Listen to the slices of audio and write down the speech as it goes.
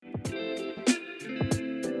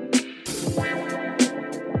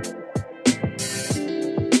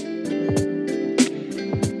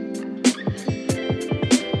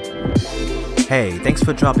Hey, thanks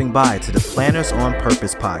for dropping by to the Planners on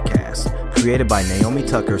Purpose podcast, created by Naomi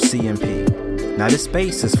Tucker, CMP. Now, this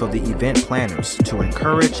space is for the event planners to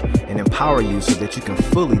encourage and empower you so that you can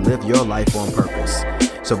fully live your life on purpose.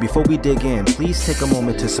 So before we dig in, please take a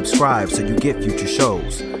moment to subscribe so you get future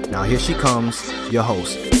shows. Now here she comes, your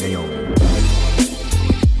host, Naomi.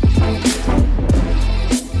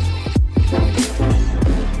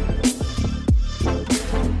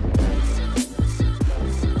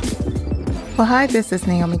 Well, hi, this is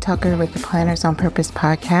Naomi Tucker with the Planners on Purpose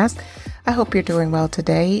podcast. I hope you're doing well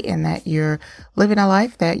today and that you're living a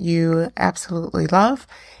life that you absolutely love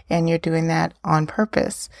and you're doing that on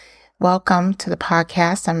purpose. Welcome to the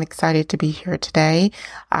podcast. I'm excited to be here today.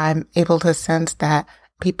 I'm able to sense that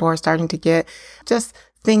people are starting to get just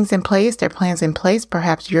things in place, their plans in place.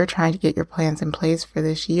 Perhaps you're trying to get your plans in place for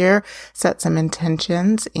this year, set some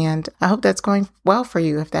intentions, and I hope that's going well for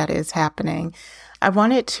you if that is happening. I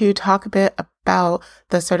wanted to talk a bit about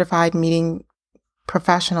the Certified Meeting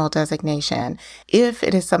Professional designation, if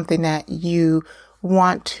it is something that you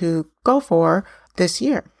want to go for this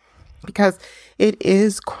year, because it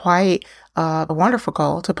is quite a wonderful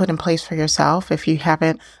goal to put in place for yourself. If you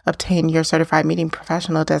haven't obtained your Certified Meeting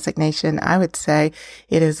Professional designation, I would say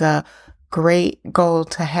it is a great goal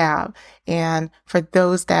to have. And for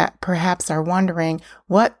those that perhaps are wondering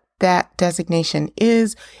what that designation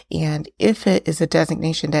is, and if it is a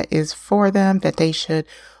designation that is for them, that they should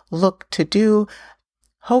look to do,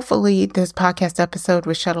 hopefully this podcast episode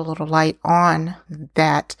will shed a little light on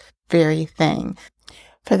that very thing.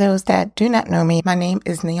 For those that do not know me, my name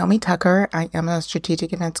is Naomi Tucker. I am a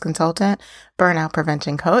strategic events consultant, burnout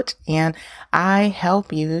prevention coach, and I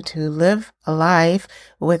help you to live a life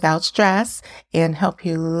without stress and help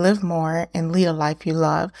you live more and lead a life you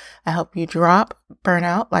love. I help you drop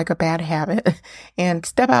burnout like a bad habit and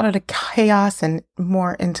step out of the chaos and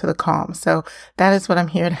more into the calm. So that is what I'm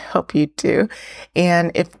here to help you do.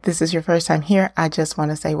 And if this is your first time here, I just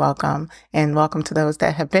want to say welcome, and welcome to those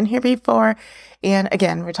that have been here before. And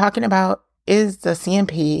again, we're talking about, is the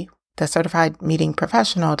CMP, the Certified Meeting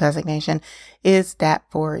Professional designation, is that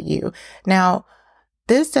for you? Now,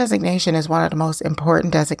 this designation is one of the most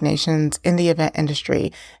important designations in the event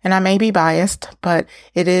industry. And I may be biased, but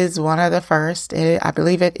it is one of the first. I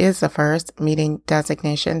believe it is the first meeting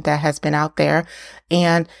designation that has been out there.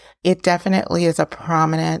 And it definitely is a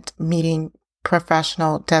prominent meeting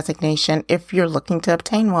professional designation if you're looking to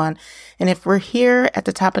obtain one. And if we're here at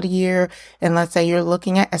the top of the year, and let's say you're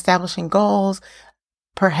looking at establishing goals,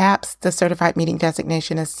 perhaps the Certified Meeting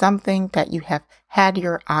designation is something that you have had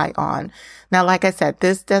your eye on. Now, like I said,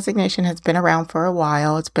 this designation has been around for a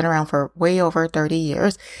while. It's been around for way over 30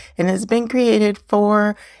 years, and it's been created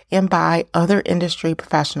for and by other industry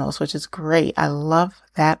professionals, which is great. I love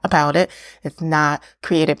that about it. It's not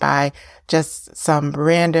created by just some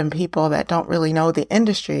random people that don't really know the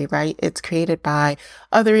industry, right? It's created by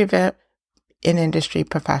other event in industry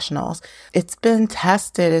professionals. It's been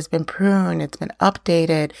tested, it's been pruned, it's been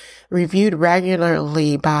updated, reviewed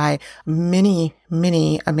regularly by many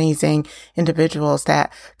amazing individuals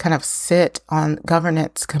that kind of sit on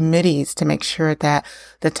governance committees to make sure that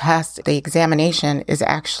the examination is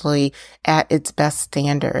actually at its best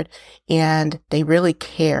standard. And they really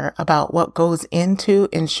care about what goes into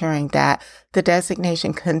ensuring that the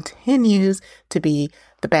designation continues to be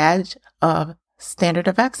the badge of standard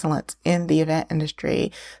of excellence in the event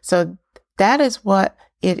industry. So that is what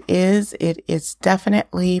it is. It is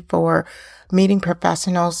definitely for meeting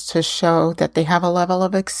professionals to show that they have a level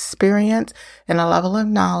of experience and a level of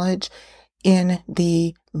knowledge in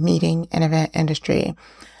the meeting and event industry.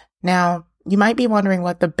 Now, you might be wondering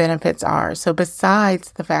what the benefits are. So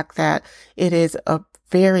besides the fact that it is a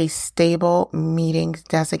very stable meeting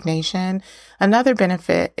designation, another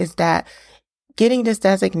benefit is that getting this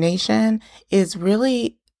designation is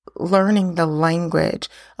really learning the language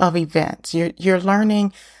of events. You're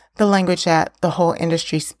learning the language that the whole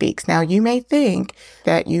industry speaks. Now, you may think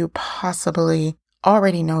that you possibly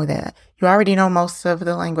already know that. You already know most of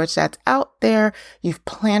the language that's out there. You've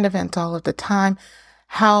planned events all of the time.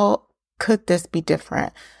 How could this be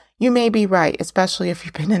different? You may be right, especially if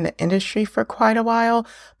you've been in the industry for quite a while,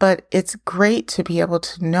 but it's great to be able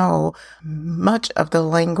to know much of the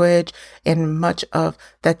language and much of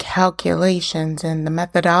the calculations and the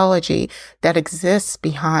methodology that exists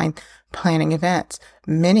behind planning events.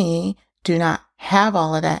 Many do not have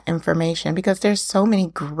all of that information because there's so many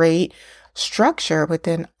great structure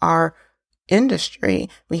within our industry.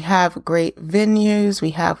 We have great venues. We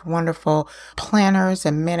have wonderful planners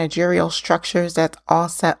and managerial structures that's all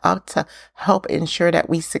set up to help ensure that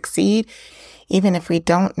we succeed. even if we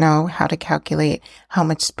don't know how to calculate how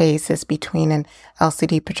much space is between an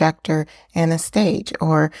LCD projector and a stage,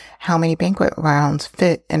 or how many banquet rounds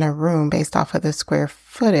fit in a room based off of the square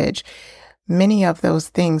footage. Many of those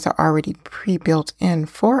things are already pre-built in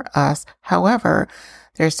for us. However,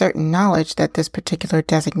 there's certain knowledge that this particular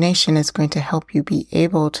designation is going to help you be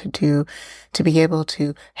able to do, to be able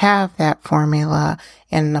to have that formula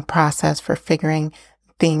and the process for figuring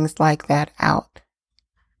things like that out.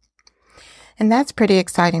 And that's pretty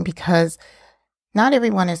exciting because not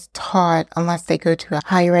everyone is taught, unless they go to a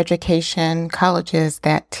higher education, colleges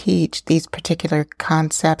that teach these particular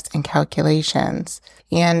concepts and calculations.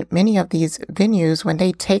 And many of these venues, when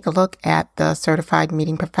they take a look at the Certified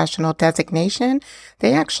Meeting Professional designation,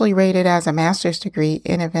 they actually rate it as a master's degree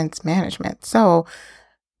in events management. So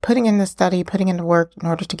putting in the study, putting in the work in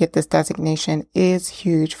order to get this designation is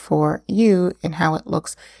huge for you and how it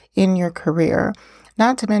looks in your career.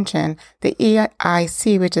 Not to mention the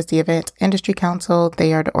EIC, which is the Event Industry Council.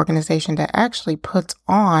 They are the organization that actually puts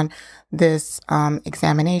on this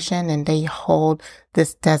examination, and they hold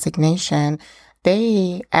this designation.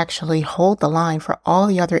 They actually hold the line for all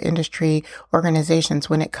the other industry organizations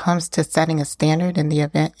when it comes to setting a standard in the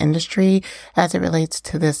event industry as it relates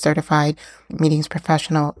to this Certified Meetings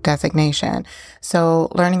Professional designation. So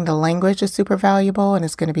learning the language is super valuable, and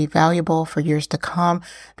it's going to be valuable for years to come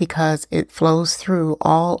because it flows through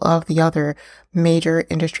all of the other major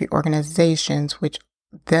industry organizations, which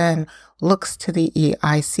then looks to the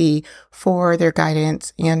EIC for their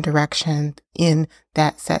guidance and direction in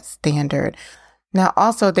that set standard. Now,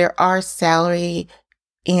 also, there are salary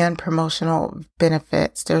and promotional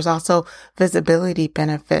benefits. There's also visibility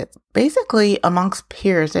benefits. Basically, amongst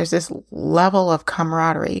peers, there's this level of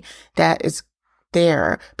camaraderie that is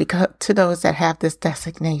there because to those that have this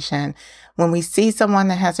designation. When we see someone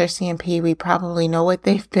that has their CMP, we probably know what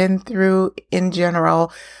they've been through in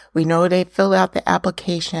general. We know they filled out the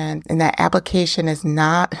application, and that application is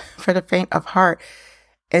not for the faint of heart.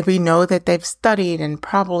 And we know that they've studied and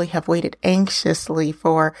probably have waited anxiously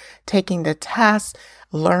for taking the test,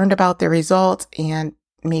 learned about the results, and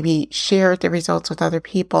maybe shared the results with other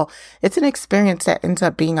people. It's an experience that ends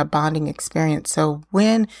up being a bonding experience. So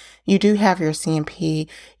when you do have your CMP,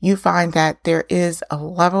 you find that there is a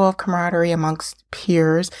level of camaraderie amongst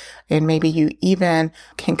peers, and maybe you even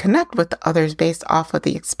can connect with others based off of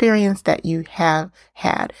the experience that you have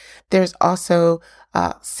had. There's also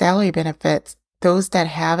salary benefits. Those that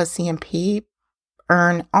have a CMP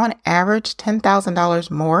earn on average $10,000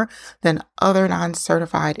 more than other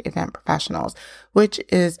non-certified event professionals, which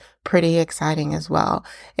is pretty exciting as well.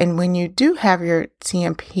 And when you do have your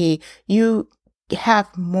CMP, you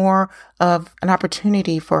have more of an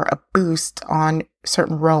opportunity for a boost on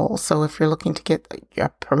certain roles. So if you're looking to get a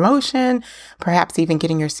promotion, perhaps even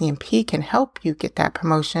getting your CMP can help you get that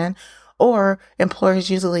promotion. Or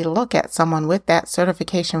employers usually look at someone with that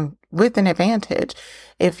certification with an advantage.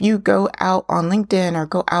 If you go out on LinkedIn or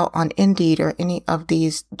go out on Indeed or any of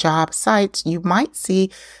these job sites, you might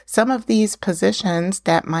see some of these positions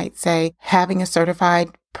that might say having a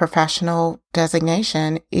certified professional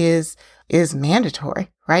designation is mandatory,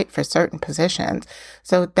 right, for certain positions.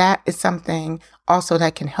 So that is something also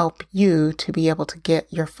that can help you to be able to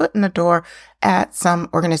get your foot in the door at some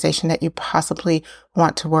organization that you possibly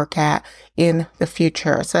want to work at in the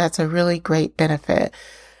future. So that's a really great benefit.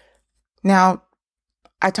 Now,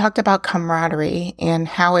 I talked about camaraderie and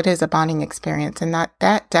how it is a bonding experience, and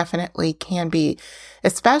that definitely can be,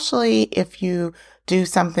 especially if you do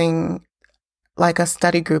something like a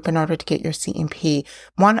study group in order to get your CMP.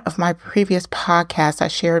 One of my previous podcasts, I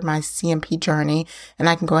shared my CMP journey, and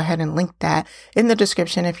I can go ahead and link that in the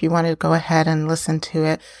description if you want to go ahead and listen to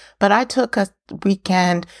it. But I took a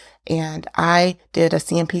weekend and I did a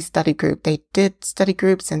CMP study group. They did study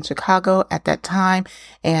groups in Chicago at that time,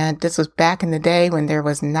 and this was back in the day when there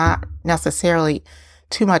was not necessarily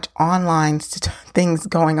too much online things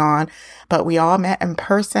going on, but we all met in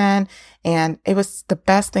person, and it was the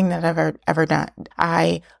best thing that I've ever done.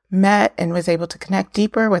 I met and was able to connect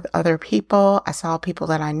deeper with other people. I saw people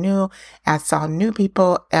that I knew. I saw new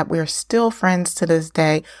people that we're still friends to this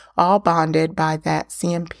day, all bonded by that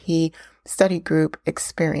CMP study group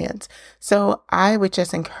experience. So I would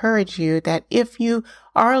just encourage you that if you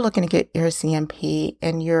are looking to get your CMP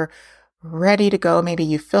and you're ready to go, maybe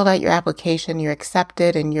you filled out your application, you're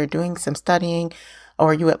accepted, and you're doing some studying,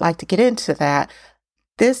 or you would like to get into that,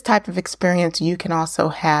 this type of experience you can also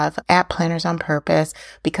have at Planners on Purpose.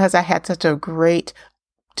 Because I had such a great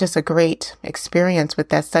experience with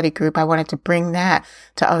that study group, I wanted to bring that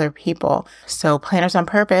to other people. So Planners on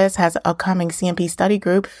Purpose has an upcoming CMP study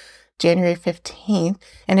group January 15th,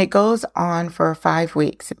 and it goes on for 5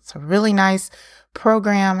 weeks. It's a really nice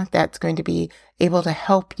program that's going to be able to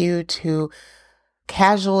help you to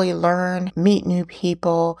casually learn, meet new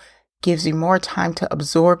people, gives you more time to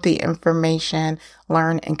absorb the information,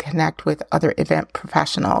 learn, and connect with other event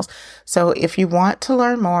professionals. So if you want to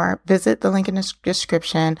learn more, visit the link in the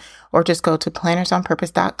description or just go to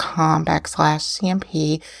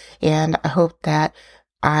plannersonpurpose.com/CMP. And I hope that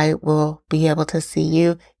I will be able to see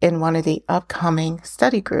you in one of the upcoming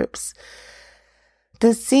study groups.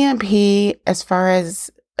 The CMP, as far as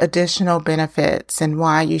additional benefits and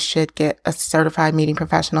why you should get a certified meeting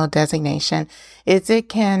professional designation, is it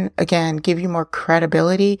can, again, give you more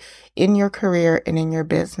credibility in your career and in your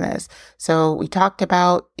business. So we talked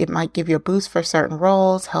about it might give you a boost for certain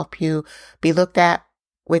roles, help you be looked at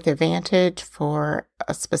with advantage for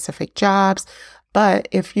specific jobs. But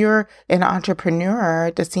if you're an entrepreneur,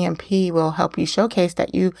 the CMP will help you showcase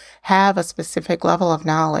that you have a specific level of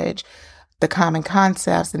knowledge, the common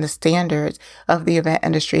concepts and the standards of the event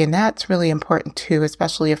industry. And that's really important too,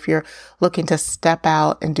 especially if you're looking to step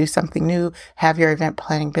out and do something new, have your event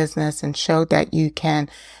planning business and show that you can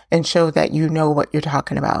and show that you know what you're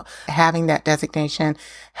talking about. Having that designation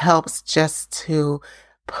helps just to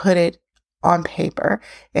put it on paper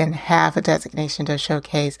and have a designation to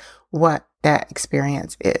showcase what that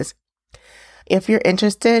experience is. If you're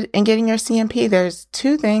interested in getting your CMP, there's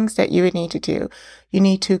 2 things that you would need to do. You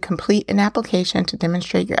need to complete an application to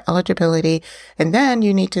demonstrate your eligibility, and then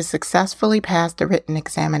you need to successfully pass the written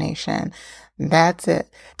examination. That's it.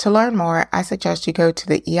 To learn more, I suggest you go to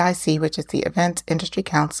the EIC, which is the Events Industry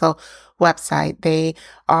Council website. They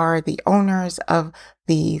are the owners of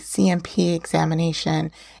the CMP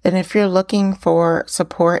examination. And if you're looking for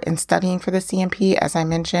support in studying for the CMP, as I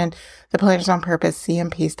mentioned, the Planners on Purpose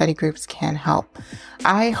CMP study groups can help.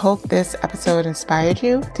 I hope this episode inspired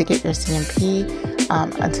you to get your CMP.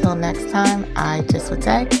 Until next time, I just would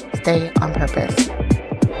say, stay on purpose.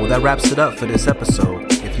 Well, that wraps it up for this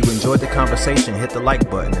episode. If you enjoyed the conversation, hit the like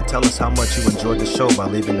button and tell us how much you enjoyed the show by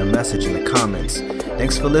leaving a message in the comments.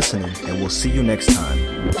 Thanks for listening, and we'll see you next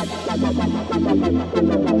time.